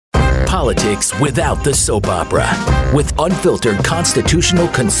Politics without the soap opera, with unfiltered constitutional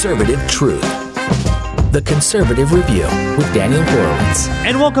conservative truth. The Conservative Review with Daniel Horowitz.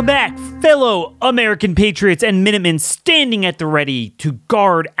 And welcome back, fellow American patriots and Minutemen standing at the ready to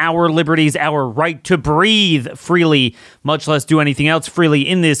guard our liberties, our right to breathe freely, much less do anything else freely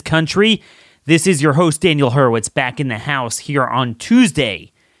in this country. This is your host, Daniel Horowitz, back in the house here on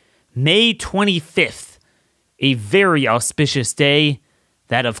Tuesday, May 25th, a very auspicious day.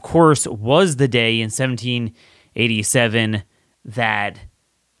 That, of course, was the day in 1787 that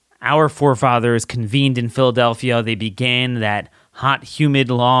our forefathers convened in Philadelphia. They began that hot, humid,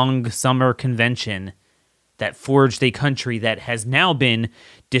 long summer convention that forged a country that has now been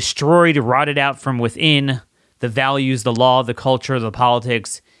destroyed, rotted out from within. The values, the law, the culture, the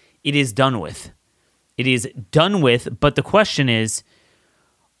politics, it is done with. It is done with, but the question is,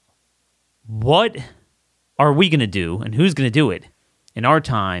 what are we going to do, and who's going to do it in our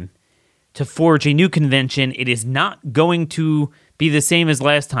time to forge a new convention? It is not going to be the same as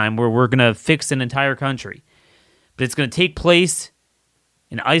last time where we're going to fix an entire country. But it's going to take place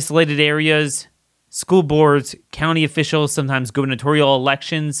in isolated areas, school boards, county officials, sometimes gubernatorial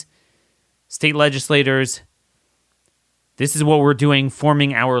elections, state legislators. This is what we're doing,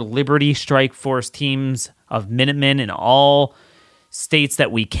 forming our Liberty Strike Force teams of Minutemen in all states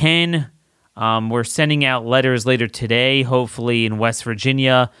that we can. We're sending out letters later today, hopefully in West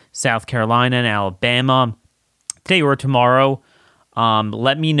Virginia, South Carolina, and Alabama, today or tomorrow.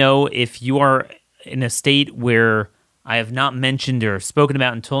 Let me know if you are in a state where I have not mentioned or spoken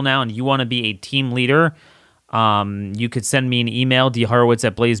about until now and you want to be a team leader. You could send me an email,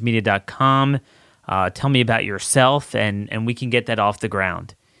 dhorowitz@blazemedia.com. Tell me about yourself, and we can get that off the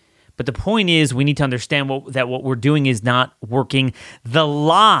ground. But the point is, we need to understand that what we're doing is not working. The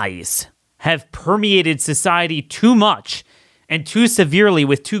lies have permeated society too much and too severely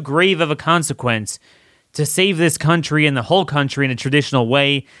with too grave of a consequence to save this country and the whole country in a traditional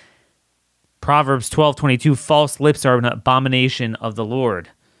way. Proverbs 12:22, false lips are an abomination of the Lord.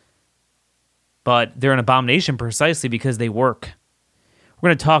 But they're an abomination precisely because they work. We're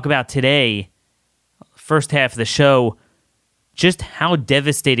going to talk about today, first half of the show, just how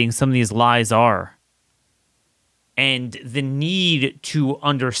devastating some of these lies are. And the need to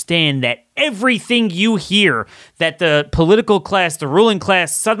understand that everything you hear that the political class, the ruling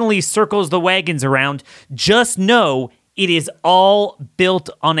class, suddenly circles the wagons around, just know it is all built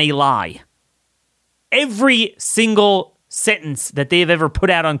on a lie. Every single sentence that they have ever put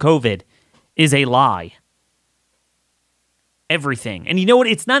out on COVID is a lie. Everything. And you know what?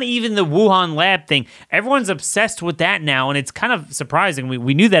 It's not even the Wuhan lab thing. Everyone's obsessed with that now, and it's kind of surprising.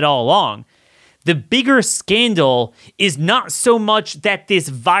 We knew that all along. The bigger scandal is not so much that this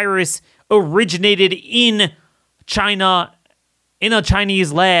virus originated in China, in a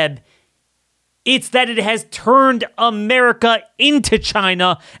Chinese lab. It's that it has turned America into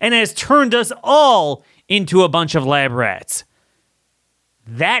China and has turned us all into a bunch of lab rats.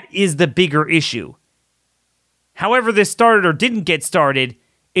 That is the bigger issue. However this started or didn't get started,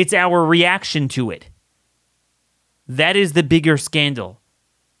 it's our reaction to it. That is the bigger scandal.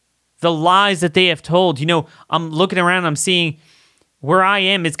 The lies that they have told. You know, I'm looking around, I'm seeing where I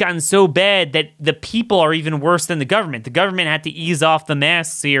am, it's gotten so bad that the people are even worse than the government. The government had to ease off the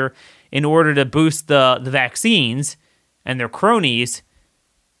masks here in order to boost the vaccines and their cronies.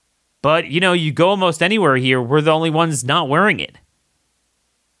 But, you know, you go almost anywhere here, we're the only ones not wearing it.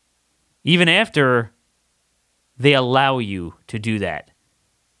 Even after they allow you to do that,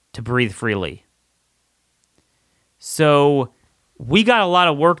 to breathe freely. So we got a lot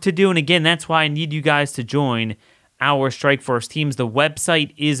of work to do, and again, that's why I need you guys to join our Strike Force teams. The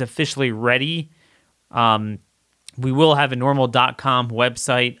website is officially ready. We will have a normal.com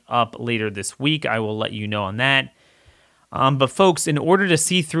website up later this week. I will let you know on that. But folks, in order to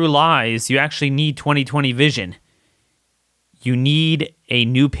see through lies, you actually need 20/20 vision. You need a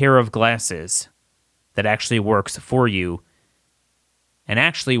new pair of glasses that actually works for you and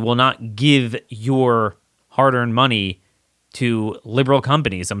actually will not give your hard-earned money to liberal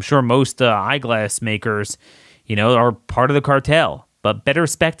companies. I'm sure most eyeglass makers, are part of the cartel, but Better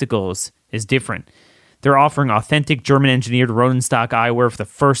Spectacles is different. They're offering authentic German-engineered Rodenstock eyewear for the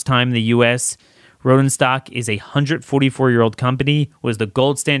first time in the U.S. Rodenstock is a 144-year-old company, was the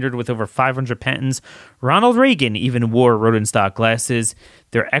gold standard with over 500 patents. Ronald Reagan even wore Rodenstock glasses.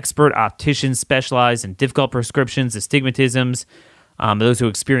 Their expert opticians specialize in difficult prescriptions, astigmatisms, those who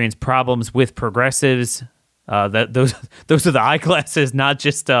experience problems with progressives. Those are the eyeglasses, not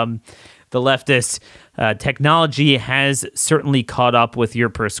just the leftists. Technology has certainly caught up with your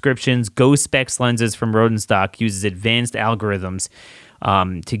prescriptions. Go Specs lenses from Rodenstock uses advanced algorithms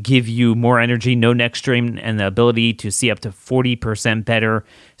to give you more energy, no neck strain, and the ability to see up to 40% better.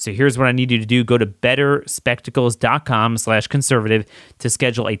 So here's what I need you to do. Go to betterspectacles.com/conservative to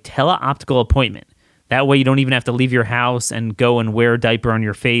schedule a teleoptical appointment. That way you don't even have to leave your house and go and wear a diaper on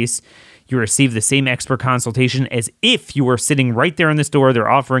your face. You receive the same expert consultation as if you were sitting right there in the store. They're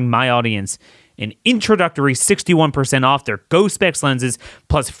offering my audience an introductory 61% off their Go Specs lenses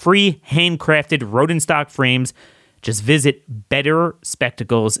plus free handcrafted Rodenstock frames. Just visit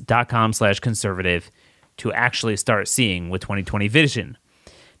betterspectacles.com/conservative to actually start seeing with 20/20 vision.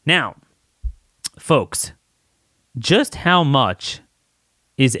 Now, folks, just how much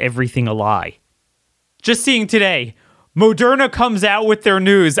is everything a lie? Just seeing today, Moderna comes out with their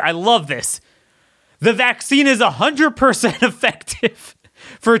news. I love this. The vaccine is 100% effective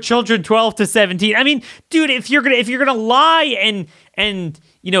for children 12 to 17. I mean, dude, if you're gonna lie and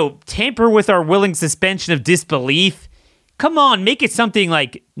tamper with our willing suspension of disbelief, come on, make it something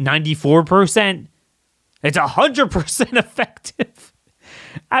like 94%. It's 100% effective.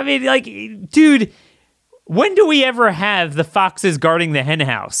 I mean, like, dude, when do we ever have the foxes guarding the hen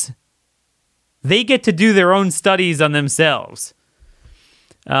house? They get to do their own studies on themselves.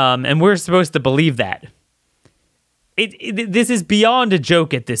 And we're supposed to believe that. This is beyond a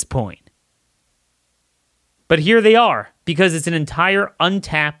joke at this point. But here they are, because it's an entire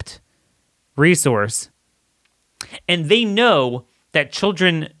untapped resource. And they know that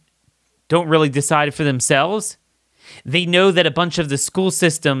children don't really decide for themselves. They know that a bunch of the school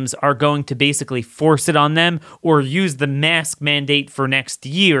systems are going to basically force it on them or use the mask mandate for next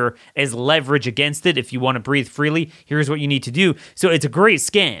year as leverage against it. If you want to breathe freely, here's what you need to do. So it's a great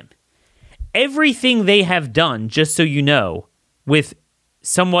scam. Everything they have done, just so you know, with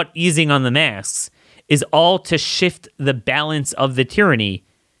somewhat easing on the masks, is all to shift the balance of the tyranny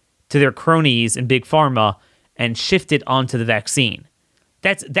to their cronies in Big Pharma and shift it onto the vaccine.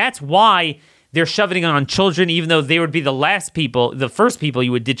 That's why they're shoving it on children, even though they would be the first people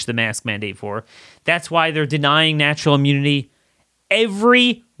you would ditch the mask mandate for. That's why they're denying natural immunity.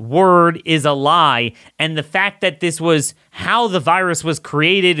 Every word is a lie. And the fact that this was how the virus was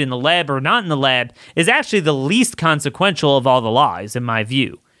created in the lab or not in the lab is actually the least consequential of all the lies, in my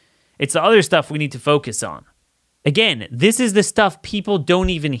view. It's the other stuff we need to focus on. Again, this is the stuff people don't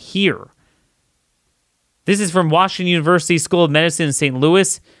even hear. This is from Washington University School of Medicine in St.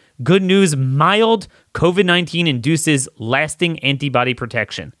 Louis. Good news, mild COVID-19 induces lasting antibody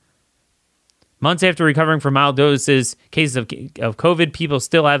protection. Months after recovering from mild cases of COVID, people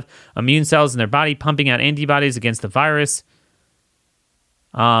still have immune cells in their body pumping out antibodies against the virus.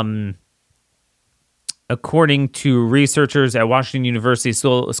 According to researchers at Washington University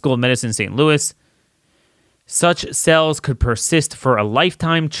School of Medicine in St. Louis, such cells could persist for a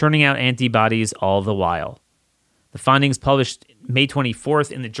lifetime, churning out antibodies all the while. The findings published May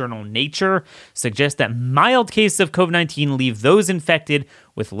 24th in the journal Nature suggest that mild cases of COVID-19 leave those infected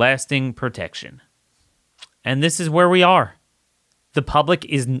with lasting protection. And this is where we are. The public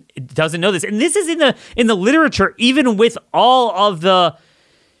doesn't know this. And this is in the literature, even with all of the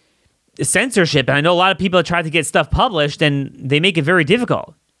censorship. And I know a lot of people have tried to get stuff published, and they make it very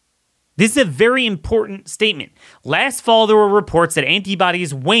difficult. This is a very important statement. Last fall, there were reports that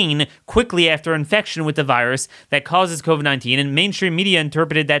antibodies wane quickly after infection with the virus that causes COVID-19, and mainstream media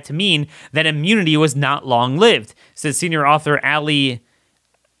interpreted that to mean that immunity was not long-lived, says senior author Ali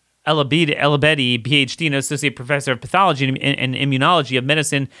Elabedi, PhD and associate professor of pathology and immunology of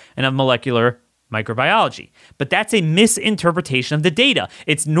medicine and of molecular microbiology. But that's a misinterpretation of the data.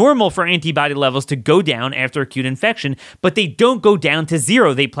 It's normal for antibody levels to go down after acute infection, but they don't go down to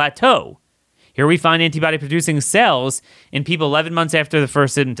zero. They plateau. Here we find antibody-producing cells in people 11 months after the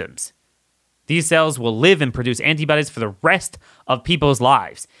first symptoms. These cells will live and produce antibodies for the rest of people's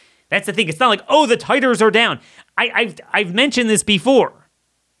lives. That's the thing. It's not like, oh, the titers are down. I've mentioned this before.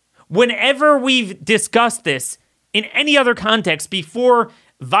 Whenever we've discussed this in any other context before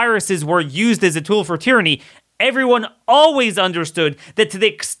viruses were used as a tool for tyranny, everyone always understood that to the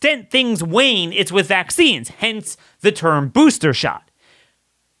extent things wane, it's with vaccines, hence the term booster shot.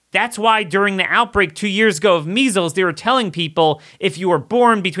 That's why during the outbreak 2 years ago of measles, they were telling people if you were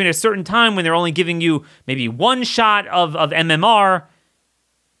born between a certain time when they're only giving you maybe one shot of MMR,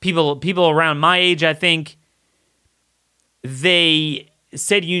 people around my age, I think, they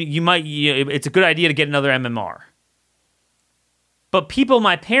said it's a good idea to get another MMR. But people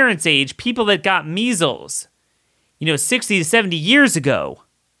my parents' age, people that got measles, 60 to 70 years ago,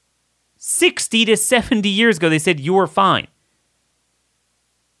 they said, you're fine.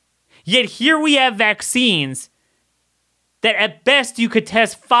 Yet here we have vaccines that at best you could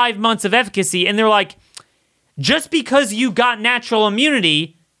test 5 months of efficacy, and they're like, Just because you got natural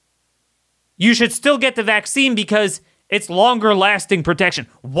immunity, you should still get the vaccine because it's longer lasting protection.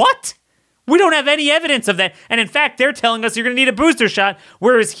 What? We don't have any evidence of that. And in fact, they're telling us you're going to need a booster shot.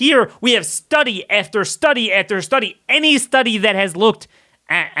 Whereas here, we have study after study after study. Any study that has looked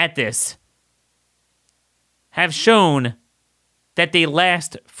at this have shown that they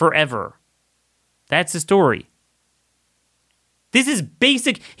last forever. That's the story. This is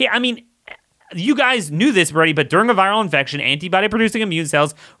basic. I mean, you guys knew this already, but during a viral infection, antibody-producing immune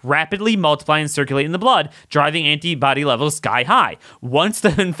cells rapidly multiply and circulate in the blood, driving antibody levels sky high. Once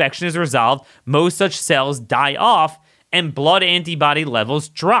the infection is resolved, most such cells die off and blood antibody levels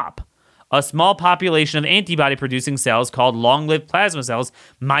drop. A small population of antibody-producing cells called long-lived plasma cells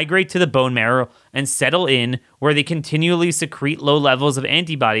migrate to the bone marrow and settle in, where they continually secrete low levels of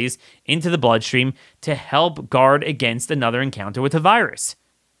antibodies into the bloodstream to help guard against another encounter with the virus.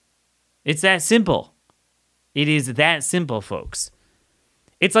 It's that simple. It is that simple, folks.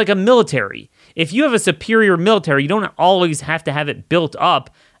 It's like a military. If you have a superior military, you don't always have to have it built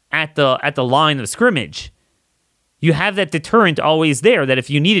up at the line of scrimmage. You have that deterrent always there, that if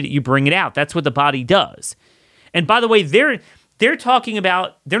you need it, you bring it out. That's what the body does. And by the way, they're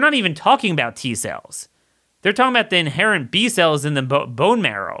not even talking about T cells. They're talking about the inherent B cells in the bone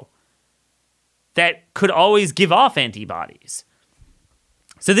marrow that could always give off antibodies.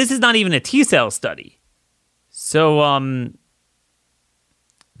 So this is not even a T cell study. So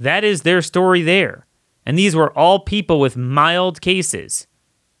that is their story there. And these were all people with mild cases.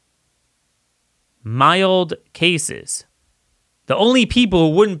 Mild cases. The only people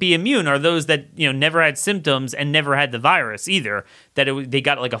who wouldn't be immune are those that, never had symptoms and never had the virus either, that they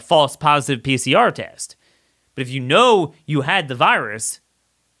got like a false positive PCR test. But if you know you had the virus,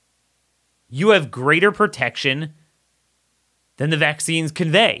 you have greater protection than the vaccines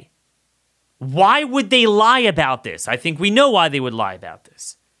convey. Why would they lie about this? I think we know why they would lie about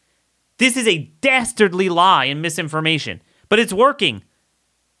this. This is a dastardly lie and misinformation, but it's working.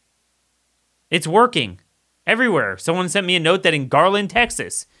 It's working everywhere. Someone sent me a note that in Garland,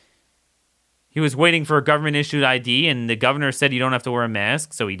 Texas, he was waiting for a government-issued ID, and the governor said you don't have to wear a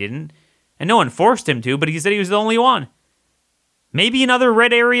mask, so he didn't. And no one forced him to, but he said he was the only one. Maybe in other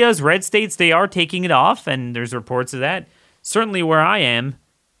red areas, red states, they are taking it off, and there's reports of that. Certainly where I am,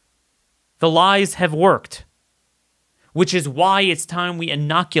 the lies have worked, which is why it's time we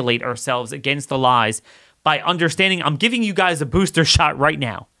inoculate ourselves against the lies by understanding. I'm giving you guys a booster shot right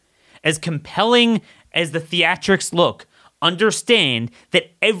now. As compelling as the theatrics look, understand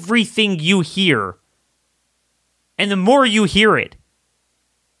that everything you hear, and the more you hear it,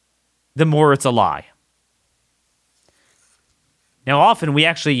 the more it's a lie. Now, often we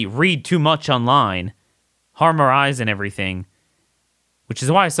actually read too much online, harm our eyes and everything, which is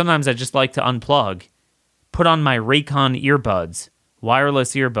why sometimes I just like to unplug, put on my Raycon earbuds,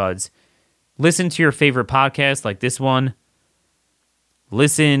 wireless earbuds, listen to your favorite podcast like this one,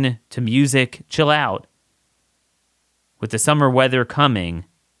 listen to music, chill out. With the summer weather coming,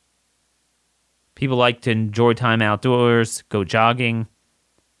 people like to enjoy time outdoors, go jogging.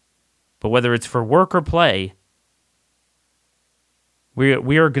 But whether it's for work or play,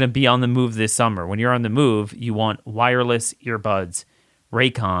 we are going to be on the move this summer. When you're on the move, you want wireless earbuds.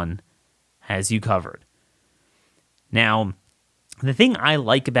 Raycon has you covered. Now, the thing I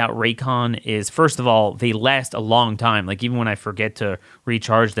like about Raycon is, first of all, they last a long time. Like, even when I forget to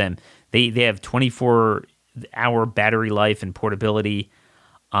recharge them, they have 24-hour battery life and portability.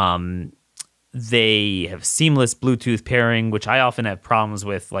 They have seamless Bluetooth pairing, which I often have problems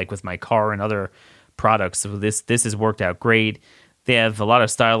with, like with my car and other products. So this has worked out great. They have a lot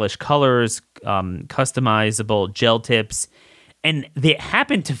of stylish colors, customizable gel tips, and they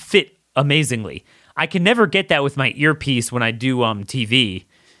happen to fit amazingly. I can never get that with my earpiece when I do TV,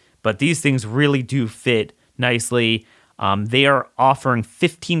 but these things really do fit nicely. They are offering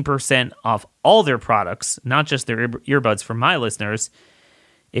 15% off all their products, not just their earbuds for my listeners.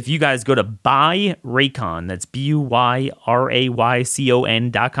 If you guys go to buyraycon, that's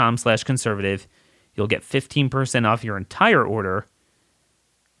BUYRAYCON.com/conservative, you'll get 15% off your entire order.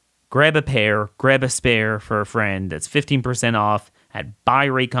 Grab a pair, grab a spare for a friend. That's 15% off at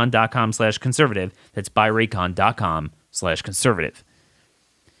buyraycon.com/conservative. That's buyraycon.com/conservative.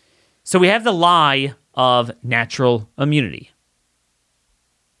 So we have the lie of natural immunity.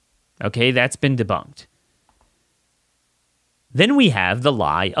 Okay, that's been debunked. Then we have the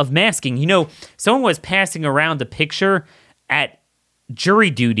lie of masking. Someone was passing around a picture at jury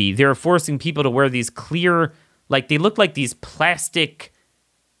duty. They were forcing people to wear these clear, they look like these plastic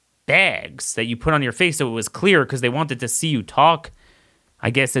bags that you put on your face so it was clear because they wanted to see you talk, I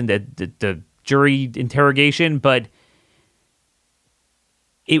guess, in the jury interrogation, but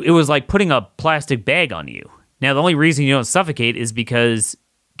it was like putting a plastic bag on you. Now, the only reason you don't suffocate is because,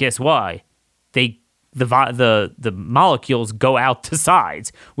 guess why? The molecules go out to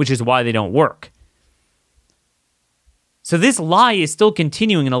sides, which is why they don't work. So this lie is still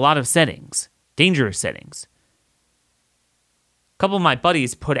continuing in a lot of settings, dangerous settings. A couple of my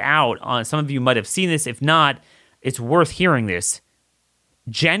buddies put out on, some of you might have seen this. If not, it's worth hearing this.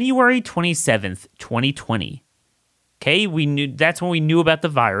 January 27th, 2020. Okay, that's when we knew about the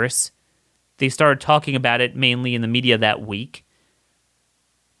virus. They started talking about it mainly in the media that week.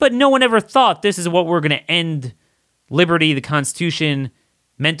 But no one ever thought this is what we're going to end liberty, the Constitution,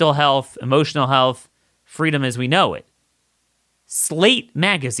 mental health, emotional health, freedom as we know it. Slate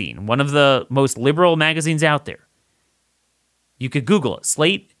magazine, one of the most liberal magazines out there. You could Google it.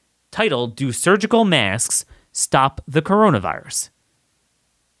 Slate, titled, "Do Surgical Masks Stop the Coronavirus?"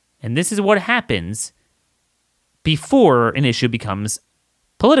 And this is what happens before an issue becomes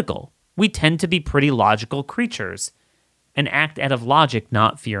political. We tend to be pretty logical creatures and act out of logic,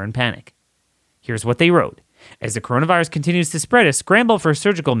 not fear and panic. Here's what they wrote. As the coronavirus continues to spread, a scramble for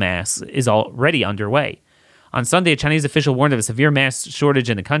surgical masks is already underway. On Sunday, a Chinese official warned of a severe mask shortage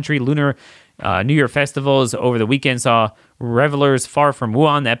in the country. Lunar New Year festivals over the weekend saw revelers far from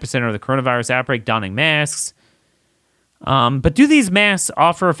Wuhan, the epicenter of the coronavirus outbreak, donning masks. But do these masks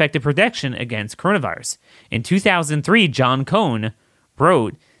offer effective protection against coronavirus? In 2003, John Cohn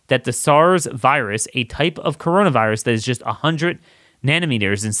wrote that the SARS virus, a type of coronavirus that is just 100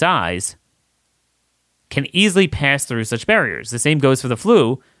 nanometers in size, can easily pass through such barriers. The same goes for the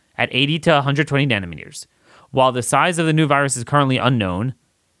flu at 80 to 120 nanometers. While the size of the new virus is currently unknown,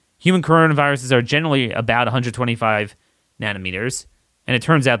 human coronaviruses are generally about 125 nanometers, and it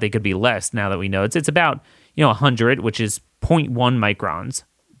turns out they could be less now that we know. It's about 100, which is 0.1 microns.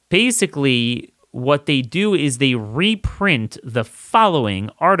 Basically, what they do is they reprint the following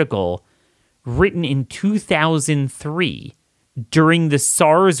article written in 2003 during the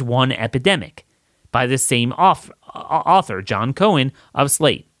SARS-1 epidemic by the same author, John Cohen of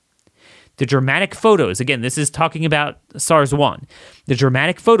Slate. The dramatic photos, again, this is talking about SARS-1. The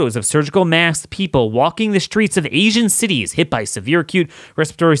dramatic photos of surgical masked people walking the streets of Asian cities hit by severe acute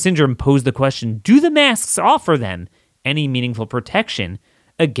respiratory syndrome pose the question, do the masks offer them any meaningful protection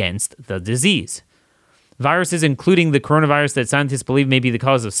against the disease? Viruses, including the coronavirus that scientists believe may be the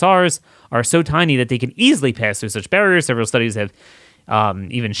cause of SARS, are so tiny that they can easily pass through such barriers. Several studies have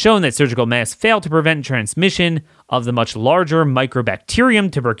even shown that surgical masks fail to prevent transmission of the much larger Mycobacterium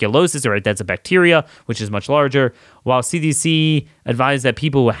tuberculosis, or that's a bacteria, which is much larger. While CDC advised that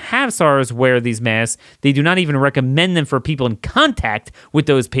people who have SARS wear these masks, they do not even recommend them for people in contact with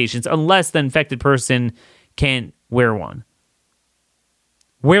those patients unless the infected person can't wear one.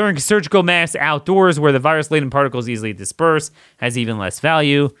 Wearing surgical masks outdoors where the virus-laden particles easily disperse has even less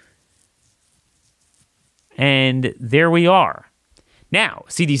value. And there we are. Now,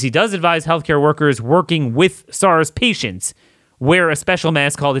 CDC does advise healthcare workers working with SARS patients wear a special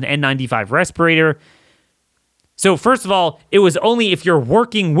mask called an N95 respirator. So first of all, it was only if you're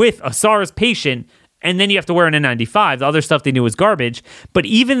working with a SARS patient and then you have to wear an N95. The other stuff they knew was garbage. But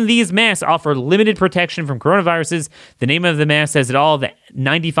even these masks offer limited protection from coronaviruses. The name of the mask says it all. The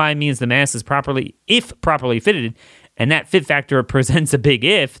 95 means the mask is properly fitted, and that fit factor presents a big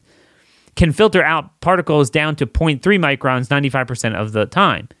if, can filter out particles down to 0.3 microns 95% of the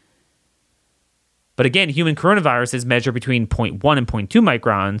time. But again, human coronaviruses measure between 0.1 and 0.2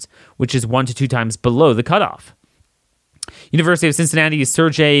 microns, which is 1 to 2 times below the cutoff. University of Cincinnati's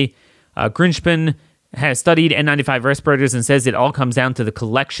Sergey Grinshpan has studied N95 respirators and says it all comes down to the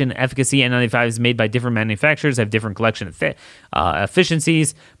collection efficacy. N95s made by different manufacturers have different collection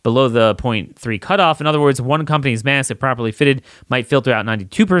efficiencies below the 0.3 cutoff. In other words, one company's mask, if properly fitted, might filter out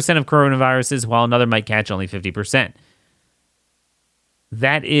 92% of coronaviruses, while another might catch only 50%.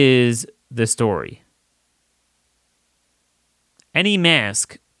 That is the story. Any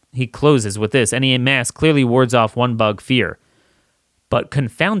mask, he closes with this, any mask clearly wards off one bug, fear. But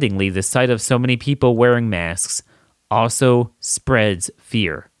confoundingly, the sight of so many people wearing masks also spreads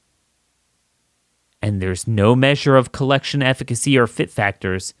fear. And there's no measure of collection efficacy or fit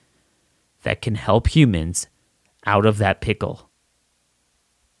factors that can help humans out of that pickle.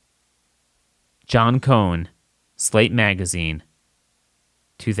 John Cohn, Slate Magazine,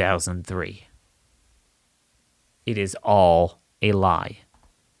 2003. It is all a lie.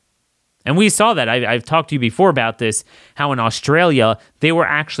 And we saw that. I've talked to you before about this, how in Australia, they were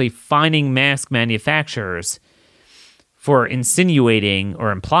actually fining mask manufacturers for insinuating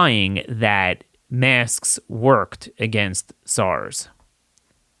or implying that masks worked against SARS.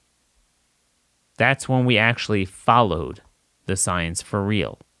 That's when we actually followed the science for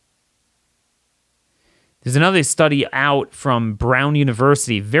real. There's another study out from Brown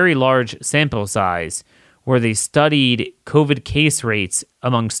University, very large sample size, where they studied COVID case rates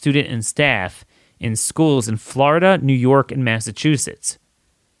among student and staff in schools in Florida, New York, and Massachusetts.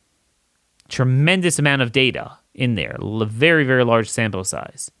 Tremendous amount of data in there, very, very large sample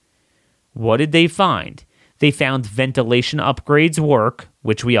size. What did they find? They found ventilation upgrades work,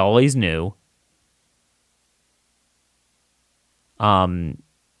 which we always knew.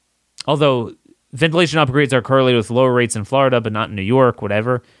 Although ventilation upgrades are correlated with lower rates in Florida, but not in New York,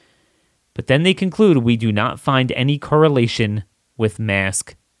 whatever. But then they conclude we do not find any correlation with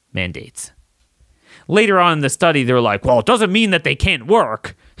mask mandates. Later on in the study, they were like, well, it doesn't mean that they can't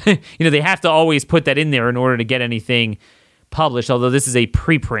work. They have to always put that in there in order to get anything published, although this is a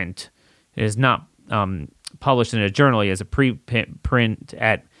preprint. It is not published in a journal. It has a preprint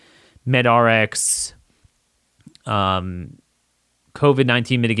at MedRx,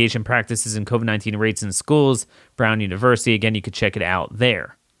 COVID-19 mitigation practices and COVID-19 rates in schools, Brown University. Again, you could check it out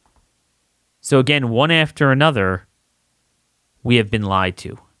there. So again, one after another, we have been lied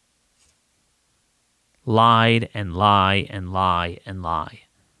to. Lied and lie and lie and lie.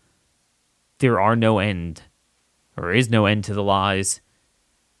 There are no end, or is no end to the lies.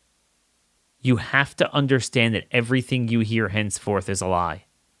 You have to understand that everything you hear henceforth is a lie.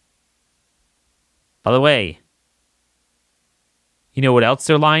 By the way, you know what else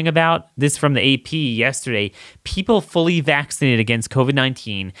they're lying about? This from the AP yesterday. People fully vaccinated against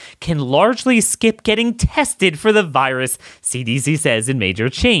COVID-19 can largely skip getting tested for the virus, CDC says in major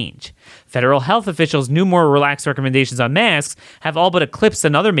change. Federal health officials' new, more relaxed recommendations on masks have all but eclipsed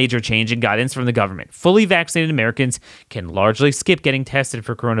another major change in guidance from the government. Fully vaccinated Americans can largely skip getting tested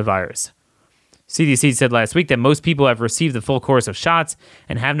for coronavirus. CDC said last week that most people who have received the full course of shots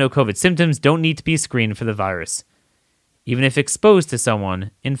and have no COVID symptoms don't need to be screened for the virus, even if exposed to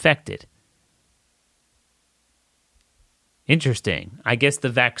someone infected. Interesting. I guess the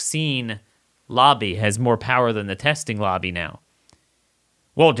vaccine lobby has more power than the testing lobby now.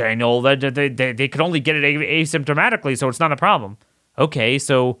 Well, Daniel, they could only get it asymptomatically, so it's not a problem. Okay,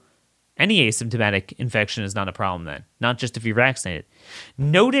 so any asymptomatic infection is not a problem then, not just if you're vaccinated.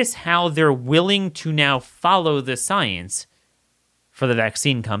 Notice how they're willing to now follow the science for the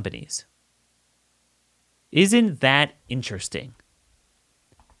vaccine companies. Isn't that interesting?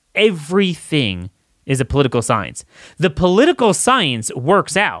 Everything is a political science. The political science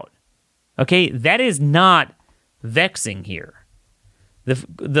works out. Okay, that is not vexing here. The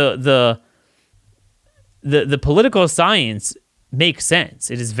political science makes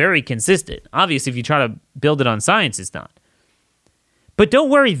sense. It is very consistent. Obviously, if you try to build it on science, it's not. But don't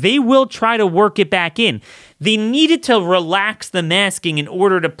worry, they will try to work it back in. They needed to relax the masking in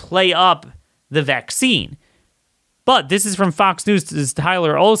order to play up the vaccine. But this is from Fox News'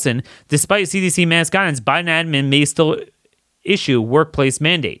 Tyler Olson. Despite CDC mask guidance, Biden admin may still issue workplace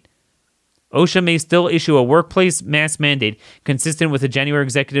mandate. OSHA may still issue a workplace mask mandate consistent with the January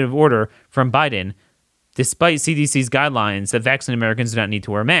executive order from Biden, despite CDC's guidelines that vaccinated Americans do not need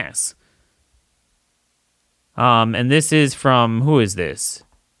to wear masks. And this is from, who is this?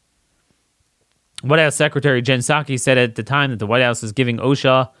 White House Secretary Jen Psaki said at the time that the White House is giving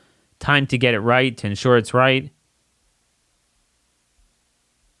OSHA time to get it right, to ensure it's right.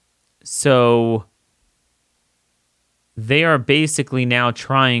 So they are basically now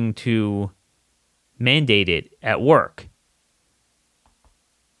trying to mandate it at work.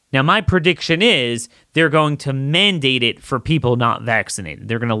 Now, my prediction is they're going to mandate it for people not vaccinated.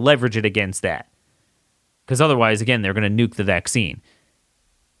 They're going to leverage it against that. Because otherwise, again, they're going to nuke the vaccine.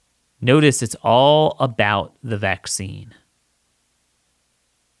 Notice it's all about the vaccine.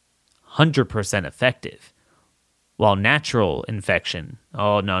 100% effective. While natural infection,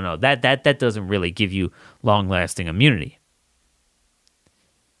 no, that doesn't really give you long-lasting immunity.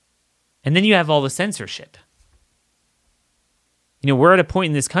 And then you have all the censorship. We're at a point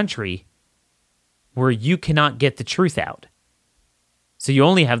in this country where you cannot get the truth out. So you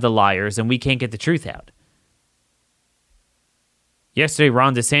only have the liars, and we can't get the truth out. Yesterday,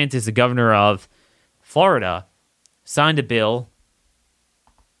 Ron DeSantis, the governor of Florida, signed a bill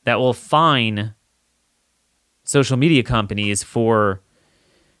that will fine social media companies for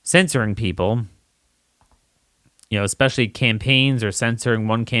censoring people, especially campaigns or censoring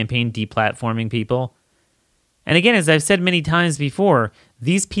one campaign, deplatforming people. And again, as I've said many times before,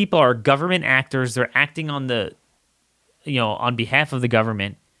 these people are government actors. They're acting on on behalf of the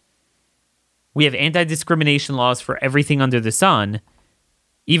government. We have anti-discrimination laws for everything under the sun,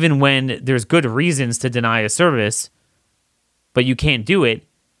 even when there's good reasons to deny a service, but you can't do it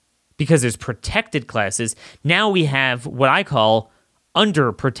because there's protected classes. Now we have what I call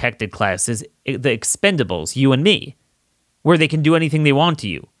under-protected classes, the expendables, you and me, where they can do anything they want to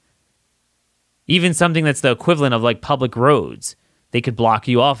you. Even something that's the equivalent of like public roads, they could block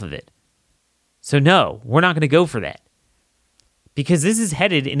you off of it. So no, we're not going to go for that. Because this is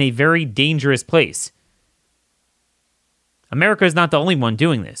headed in a very dangerous place. America is not the only one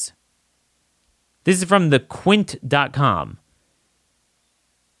doing this. This is from thequint.com.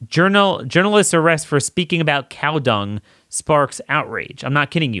 Journalist arrest for speaking about cow dung sparks outrage. I'm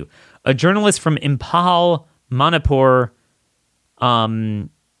not kidding you. A journalist from Impal, Manipur, I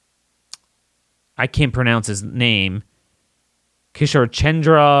can't pronounce his name, Kishore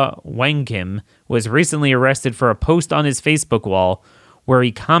Chandra Wangkim, was recently arrested for a post on his Facebook wall where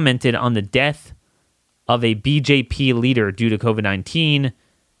he commented on the death of a BJP leader due to COVID-19.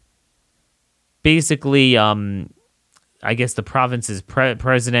 Basically, I guess the province's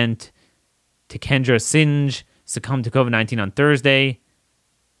president, Tikendra Singh, succumbed to COVID-19 on Thursday.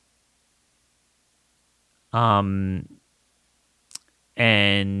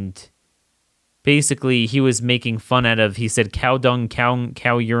 And basically, he was making fun out of, he said cow dung,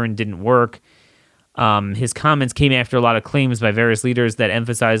 cow urine didn't work. His comments came after a lot of claims by various leaders that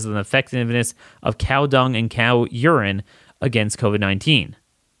emphasized the effectiveness of cow dung and cow urine against COVID-19.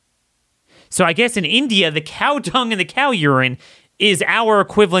 So I guess in India, the cow dung and the cow urine is our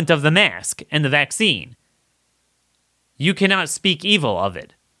equivalent of the mask and the vaccine. You cannot speak evil of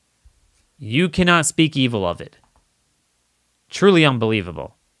it. You cannot speak evil of it. Truly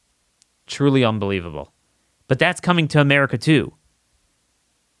unbelievable. Truly unbelievable. But that's coming to America too.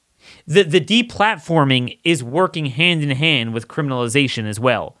 The deplatforming is working hand in hand with criminalization as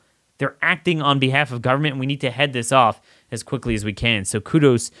well. They're acting on behalf of government, and we need to head this off as quickly as we can. So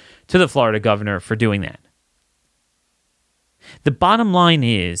kudos to the Florida governor for doing that. The bottom line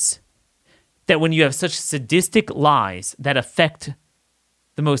is that when you have such sadistic lies that affect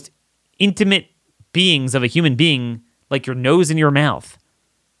the most intimate beings of a human being, like your nose and your mouth,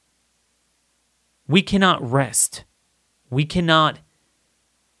 we cannot rest. We cannot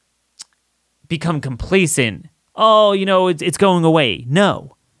become complacent. Oh, it's going away.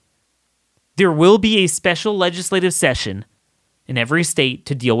 No. There will be a special legislative session in every state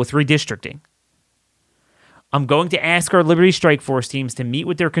to deal with redistricting. I'm going to ask our Liberty Strike Force teams to meet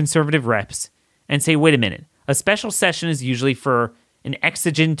with their conservative reps and say, wait a minute, a special session is usually for an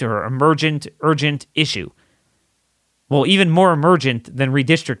exigent or emergent, urgent issue. Well, even more emergent than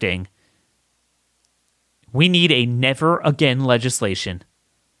redistricting, we need a never again legislation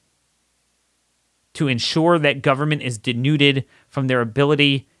to ensure that government is denuded from their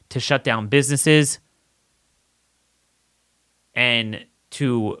ability to shut down businesses and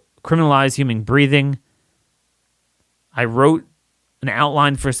to criminalize human breathing. I wrote an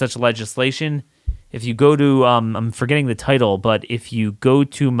outline for such legislation. If you go to, I'm forgetting the title, but if you go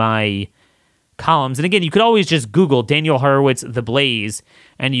to my columns, and again, you could always just Google Daniel Horowitz, The Blaze,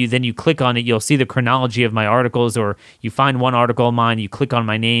 and then you click on it, you'll see the chronology of my articles, or you find one article of mine, you click on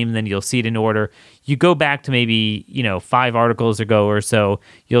my name, then you'll see it in order. You go back to maybe, 5 articles ago or so,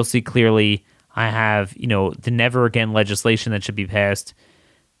 you'll see clearly I have, the never again legislation that should be passed.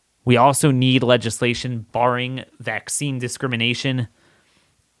 We also need legislation barring vaccine discrimination,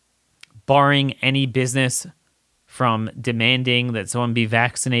 barring any business from demanding that someone be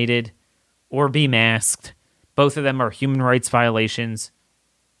vaccinated or be masked. Both of them are human rights violations.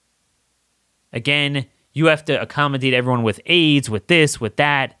 Again, you have to accommodate everyone with AIDS, with this, with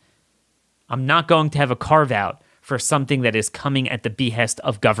that. I'm not going to have a carve-out for something that is coming at the behest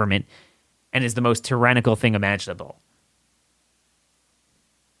of government and is the most tyrannical thing imaginable.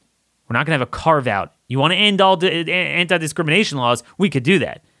 We're not going to have a carve-out. You want to end all anti-discrimination laws? We could do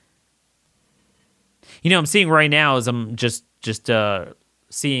that. I'm seeing right now as I'm just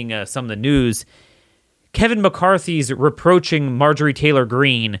seeing some of the news, Kevin McCarthy's reproaching Marjorie Taylor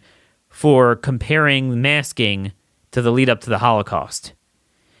Greene for comparing masking to the lead up to the Holocaust.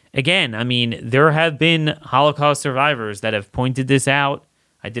 Again, there have been Holocaust survivors that have pointed this out.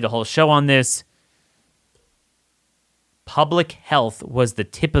 I did a whole show on this. Public health was the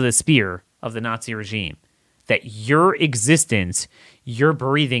tip of the spear of the Nazi regime. That your existence, your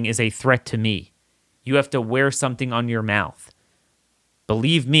breathing is a threat to me. You have to wear something on your mouth.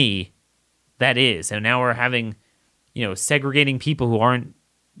 Believe me, that is. And now we're having, segregating people who aren't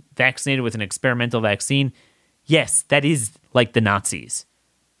vaccinated with an experimental vaccine. Yes, that is like the Nazis.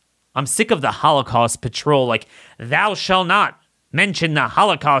 I'm sick of the Holocaust patrol, like, thou shalt not mention the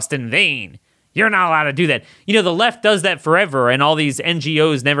Holocaust in vain. You're not allowed to do that. The left does that forever, and all these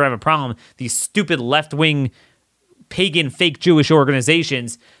NGOs never have a problem. These stupid left-wing, pagan, fake Jewish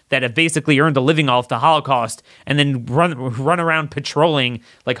organizations that have basically earned a living off the Holocaust and then run around patrolling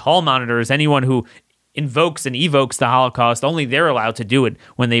like hall monitors. Anyone who invokes and evokes the Holocaust, only they're allowed to do it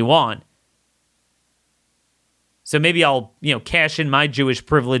when they want. So maybe I'll, cash in my Jewish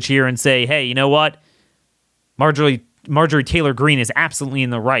privilege here and say, hey, you know what? Marjorie Taylor Greene is absolutely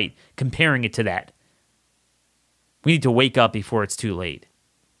in the right, comparing it to that. We need to wake up before it's too late.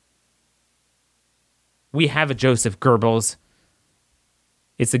 We have a Joseph Goebbels.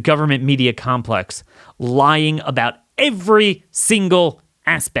 It's the government media complex lying about every single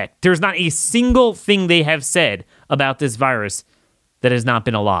aspect. There's not a single thing they have said about this virus that has not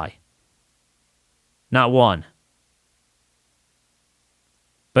been a lie. Not one.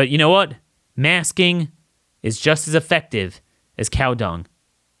 But you know what? Masking is just as effective as cow dung.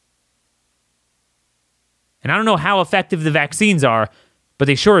 And I don't know how effective the vaccines are, but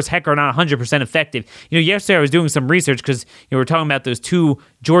they sure as heck are not 100% effective. Yesterday I was doing some research because we're talking about those 2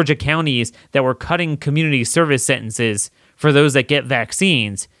 Georgia counties that were cutting community service sentences for those that get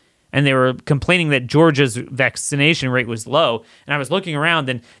vaccines. And they were complaining that Georgia's vaccination rate was low. And I was looking around,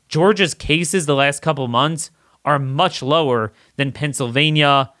 and Georgia's cases the last couple months are much lower than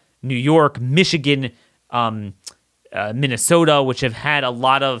Pennsylvania, New York, Michigan, Minnesota, which have had a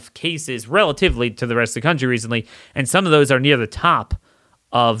lot of cases relatively to the rest of the country recently, and some of those are near the top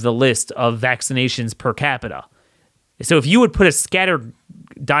of the list of vaccinations per capita. So if you would put a scatter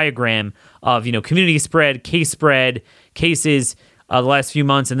diagram of, community spread, cases the last few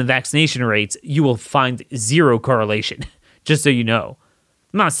months and the vaccination rates, you will find zero correlation, just so you know.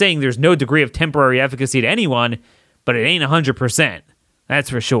 I'm not saying there's no degree of temporary efficacy to anyone, but it ain't 100%. That's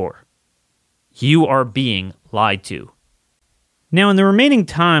for sure. You are being lied to. Now, in the remaining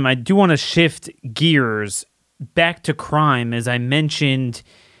time, I do want to shift gears back to crime. As I mentioned,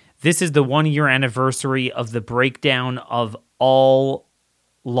 this is the 1-year anniversary of the breakdown of all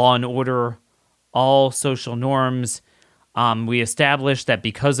law and order, all social norms. We established that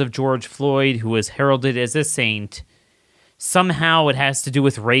because of George Floyd, who was heralded as a saint, somehow it has to do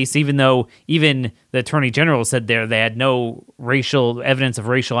with race, even though even the Attorney General said they had no racial evidence of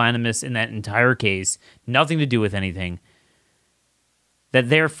racial animus in that entire case, nothing to do with anything. That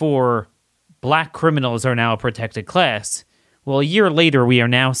therefore, black criminals are now a protected class. Well, a year later, we are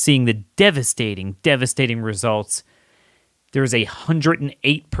now seeing the devastating results. There's a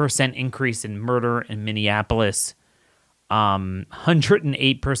 108% increase in murder in Minneapolis.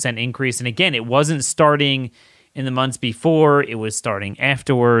 108% increase. And again, it wasn't starting in the months before, it was starting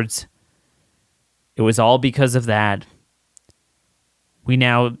afterwards. It was all because of that. We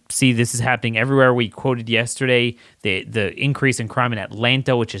now see this is happening everywhere. We quoted yesterday the increase in crime in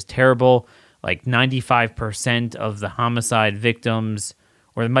Atlanta, which is terrible. Like 95% of the homicide victims,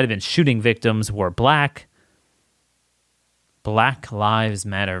 or it might have been shooting victims, were black. Black Lives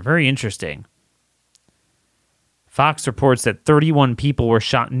Matter. Very interesting. Fox reports that 31 people were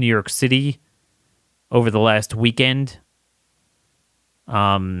shot in New York City over the last weekend.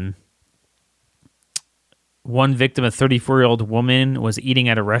 One victim, a 34-year-old woman, was eating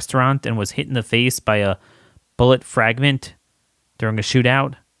at a restaurant and was hit in the face by a bullet fragment during a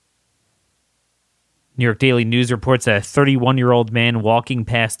shootout. New York Daily News reports that a 31-year-old man walking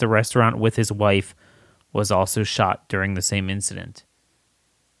past the restaurant with his wife was also shot during the same incident.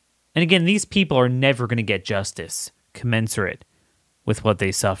 And again, these people are never going to get justice commensurate with what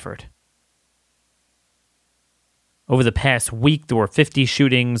they suffered. Over the past week, there were 50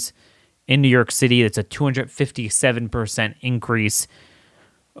 shootings in New York City. That's a 257% increase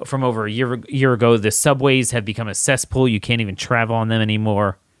from over a year ago. The subways have become a cesspool. You can't even travel on them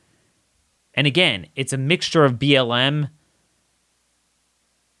anymore. And again, it's a mixture of BLM.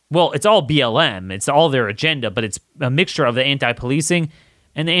 Well, it's all BLM. It's all their agenda, but it's a mixture of the anti-policing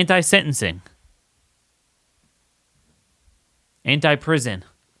and the anti-sentencing. Anti-prison.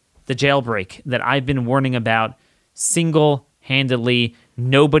 The jailbreak that I've been warning about single-handedly.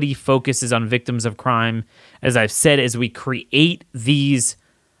 Nobody focuses on victims of crime. As I've said, as we create these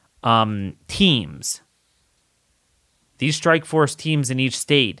teams, these strike force teams in each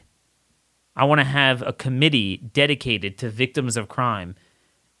state, I want to have a committee dedicated to victims of crime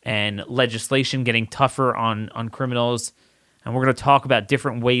and legislation getting tougher on criminals. And we're going to talk about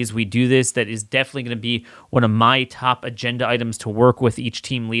different ways we do this. That is definitely going to be one of my top agenda items to work with each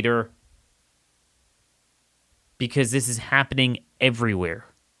team leader, because this is happening everywhere.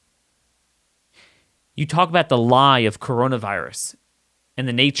 You talk about the lie of coronavirus and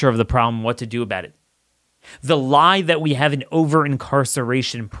the nature of the problem, what to do about it. The lie that we have an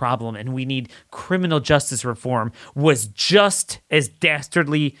over-incarceration problem and we need criminal justice reform was just as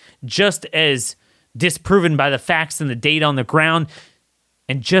dastardly, just as disproven by the facts and the data on the ground,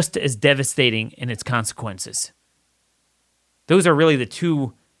 and just as devastating in its consequences. Those are really the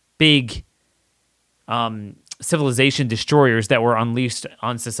two big civilization destroyers that were unleashed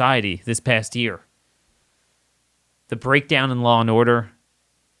on society this past year. The breakdown in law and order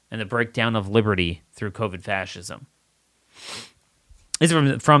and the breakdown of liberty through COVID fascism. This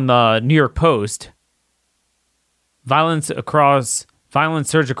is from the New York Post. Violence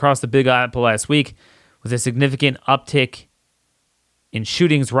surged across the Big Apple last week with a significant uptick in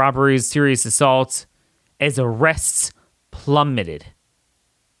shootings, robberies, serious assaults, as arrests plummeted.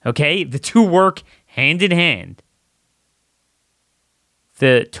 Okay? The two work hand in hand.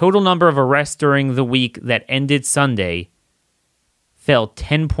 The total number of arrests during the week that ended Sunday fell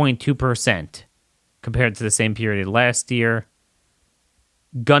 10.2% compared to the same period last year.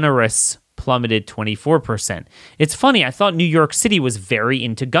 Gun arrests plummeted 24%. It's funny, I thought New York City was very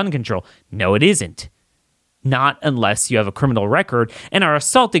into gun control. No, it isn't. Not unless you have a criminal record and are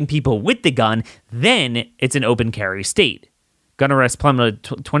assaulting people with the gun, then it's an open carry state. Gun arrests plummeted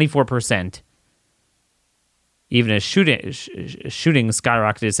 24%. Even as shooting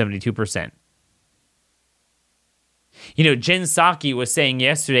skyrocketed 72%. You know, Jen Psaki was saying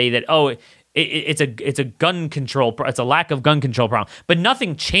yesterday that, it's a gun control, it's a lack of gun control problem. But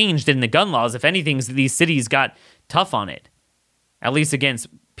nothing changed in the gun laws. If anything, these cities got tough on it, at least against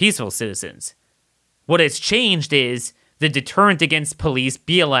peaceful citizens. What has changed is the deterrent against police,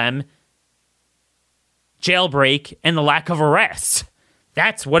 BLM, jailbreak, and the lack of arrests.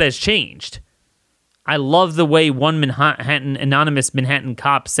 That's what has changed. I love the way one anonymous Manhattan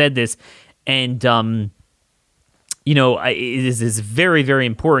cop said this, and this is very, very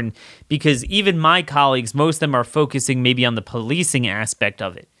important because even my colleagues, most of them are focusing maybe on the policing aspect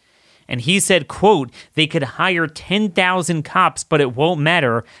of it. And he said, quote, they could hire 10,000 cops, but it won't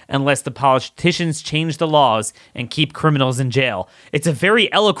matter unless the politicians change the laws and keep criminals in jail. It's a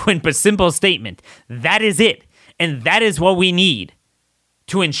very eloquent but simple statement. That is it. And that is what we need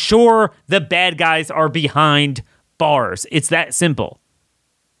to ensure the bad guys are behind bars. It's that simple.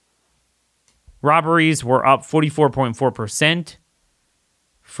 Robberies were up 44.4%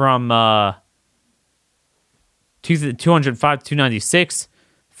 from 205 to 296.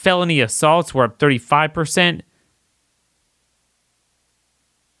 Felony assaults were up 35%.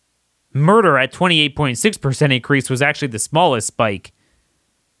 Murder at 28.6% increase was actually the smallest spike.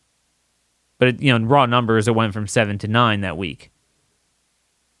 But in raw numbers, it went from 7 to 9 that week.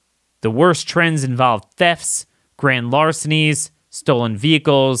 The worst trends involved thefts, grand larcenies, stolen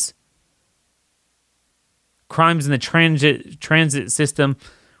vehicles. Crimes in the transit system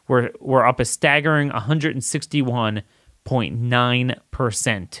were up a staggering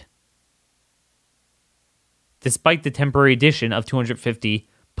 161.9%. Despite the temporary addition of 250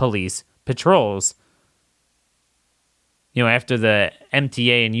 police patrols, after the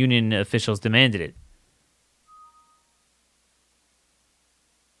MTA and union officials demanded it.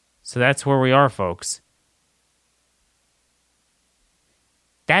 So that's where we are, folks.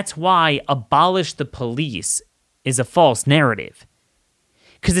 That's why abolish the police is a false narrative.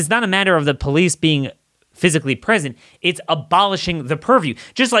 Because it's not a matter of the police being physically present. It's abolishing the purview.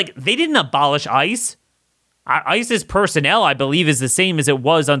 Just like they didn't abolish ICE. ICE's personnel, I believe, is the same as it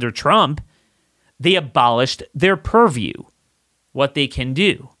was under Trump. They abolished their purview, what they can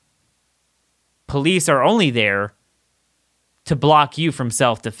do. Police are only there to block you from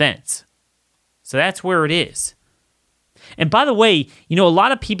self-defense. So that's where it is. And by the way, a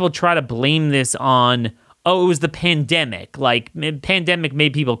lot of people try to blame this on, it was the pandemic. Like, pandemic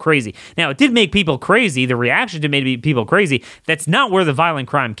made people crazy. Now, it did make people crazy. The reaction to make people crazy. That's not where the violent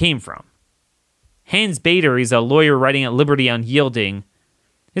crime came from. Hans Bader, he's a lawyer writing at Liberty Unyielding.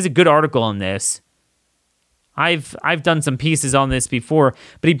 There's a good article on this. I've done some pieces on this before,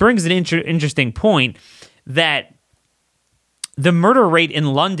 but he brings an interesting point that the murder rate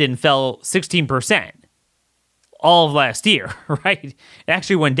in London fell 16%. All of last year, right? It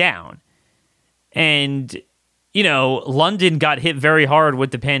actually went down. And, London got hit very hard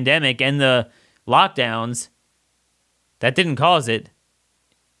with the pandemic and the lockdowns. That didn't cause it.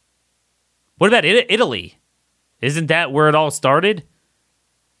 What about Italy? Isn't that where it all started?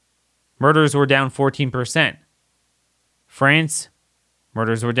 Murders were down 14%. France,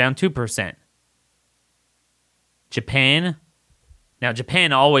 murders were down 2%. Japan. Now,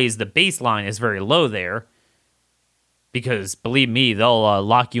 Japan always, the baseline is very low there. Because, believe me, they'll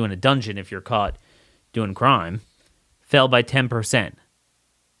lock you in a dungeon if you're caught doing crime. Fell by 10%.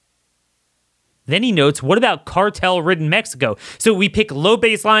 Then he notes, what about cartel-ridden Mexico? So we pick low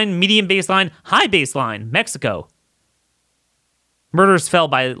baseline, medium baseline, high baseline, Mexico. Murders fell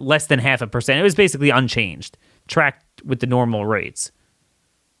by less than 0.5%. It was basically unchanged, tracked with the normal rates.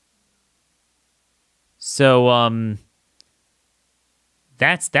 So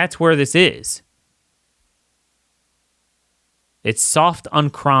that's where this is. It's soft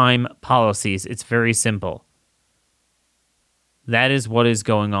on crime policies. It's very simple. That is what is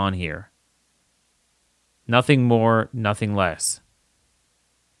going on here. Nothing more, nothing less.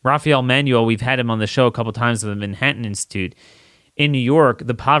 Raphael Manuel, we've had him on the show a couple times at the Manhattan Institute. In New York,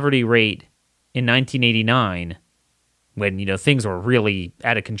 the poverty rate in 1989, when things were really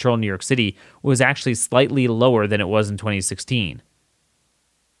out of control in New York City, was actually slightly lower than it was in 2016.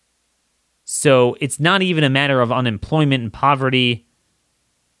 So it's not even a matter of unemployment and poverty.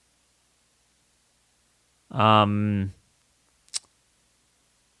 In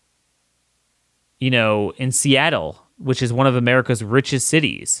Seattle, which is one of America's richest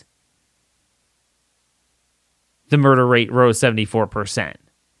cities, the murder rate rose 74%.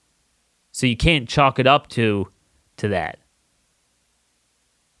 So you can't chalk it up to that.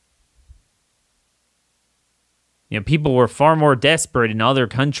 People were far more desperate in other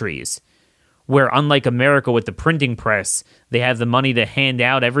countries where, unlike America with the printing press, they have the money to hand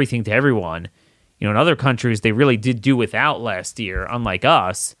out everything to everyone. In other countries, they really did do without last year, unlike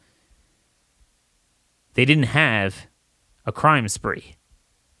us. They didn't have a crime spree.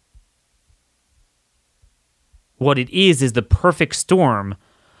 What it is the perfect storm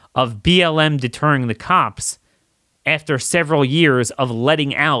of BLM deterring the cops after several years of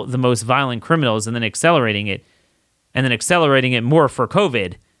letting out the most violent criminals and then accelerating it more for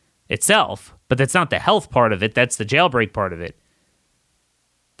COVID itself. But that's not the health part of it. That's the jailbreak part of it.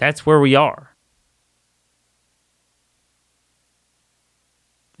 That's where we are.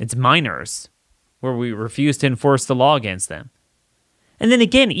 It's minors where we refuse to enforce the law against them. And then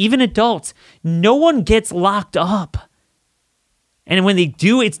again, even adults, no one gets locked up. And when they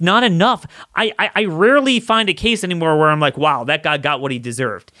do, it's not enough. I rarely find a case anymore where I'm like, wow, that guy got what he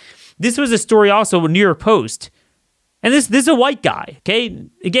deserved. This was a story also with New York Post. And this is a white guy, okay?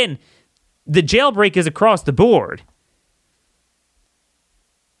 Again, the jailbreak is across the board.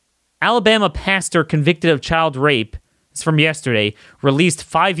 Alabama pastor convicted of child rape, it's from yesterday, released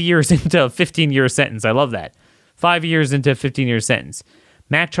 5 years into a 15-year sentence. I love that. 5 years into a 15-year sentence.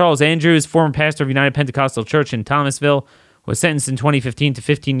 Matt Charles Andrews, former pastor of United Pentecostal Church in Thomasville, was sentenced in 2015 to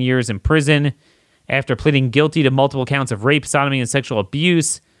 15 years in prison after pleading guilty to multiple counts of rape, sodomy, and sexual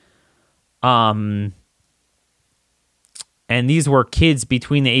abuse. And these were kids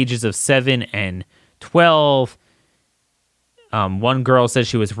between the ages of 7 and 12. One girl says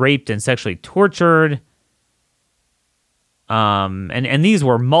she was raped and sexually tortured. And these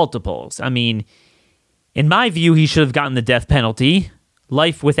were multiples. I mean, in my view, he should have gotten the death penalty.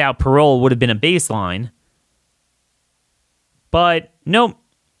 Life without parole would have been a baseline. But nope.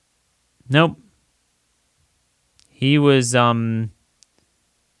 He was, and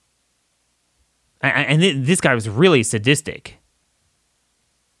this guy was really sadistic.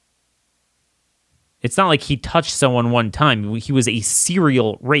 It's not like he touched someone one time. He was a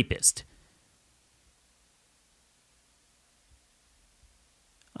serial rapist.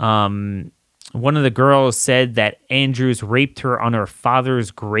 One of the girls said that Andrews raped her on her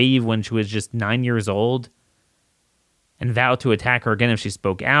father's grave when she was just 9 years old and vowed to attack her again if she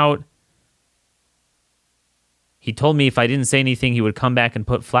spoke out. He told me if I didn't say anything, he would come back and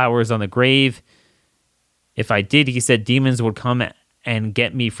put flowers on the grave. If I did, he said demons would come and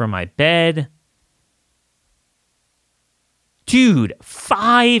get me from my bed. Dude,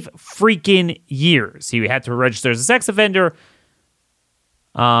 5 freaking years. He had to register as a sex offender.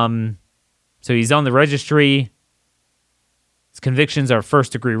 So he's on the registry. His convictions are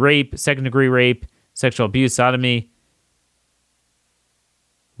first-degree rape, second-degree rape, sexual abuse, sodomy.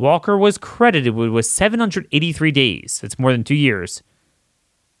 Walker was credited with 783 days. That's more than 2 years.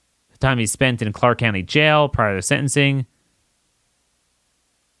 The time he spent in Clark County Jail prior to sentencing.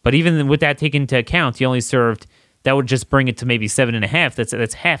 But even with that taken into account, he only served, that would just bring it to maybe 7.5.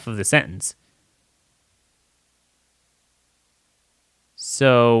 That's half of the sentence.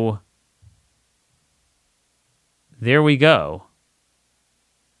 So, there we go.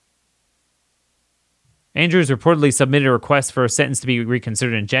 Andrews reportedly submitted a request for a sentence to be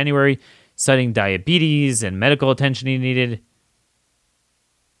reconsidered in January, citing diabetes and medical attention he needed.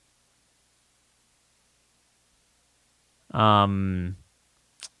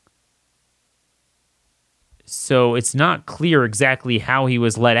 So it's not clear exactly how he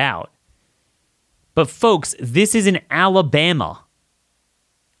was let out. But folks, this is in Alabama.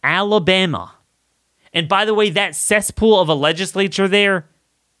 Alabama. And by the way, that cesspool of a legislature there,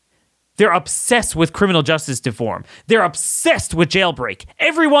 they're obsessed with criminal justice reform. They're obsessed with jailbreak.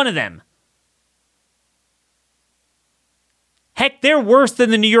 Every one of them. Heck, they're worse than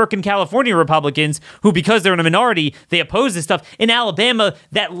the New York and California Republicans who, because they're in a minority, they oppose this stuff. In Alabama,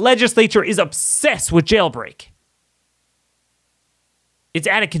 that legislature is obsessed with jailbreak. It's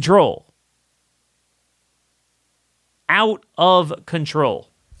out of control. Out of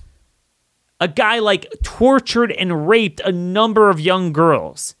control. A guy tortured and raped a number of young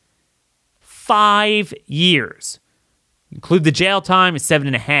girls. 5 years. Include the jail time, it's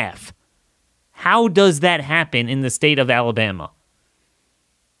 7.5. How does that happen in the state of Alabama?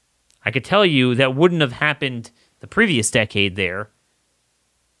 I could tell you that wouldn't have happened the previous decade there,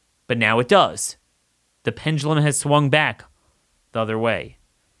 but now it does. The pendulum has swung back the other way.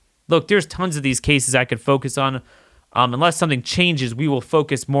 Look, there's tons of these cases I could focus on. Unless something changes, we will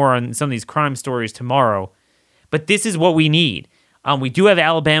focus more on some of these crime stories tomorrow. But this is what we need. We do have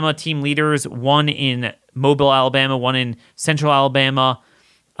Alabama team leaders, one in Mobile, Alabama, one in Central Alabama.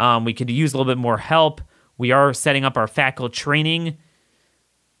 We could use a little bit more help. We are setting up our faculty training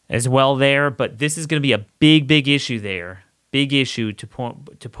as well there, but this is going to be a big, big issue there. Big issue to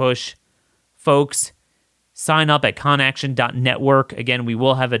push. Folks, sign up at conaction.network. Again, we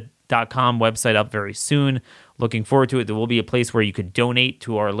will have a .com website up very soon. Looking forward to it. There will be a place where you could donate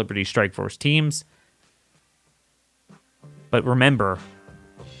to our Liberty Strike Force teams. But remember,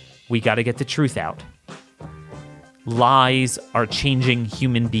 we got to get the truth out. Lies are changing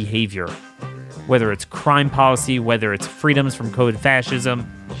human behavior. Whether it's crime policy, whether it's freedoms from code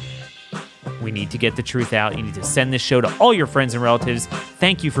fascism, we need to get the truth out. You need to send this show to all your friends and relatives.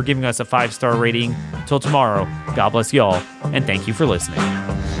 Thank you for giving us a 5-star rating. Till tomorrow, God bless y'all, and thank you for listening.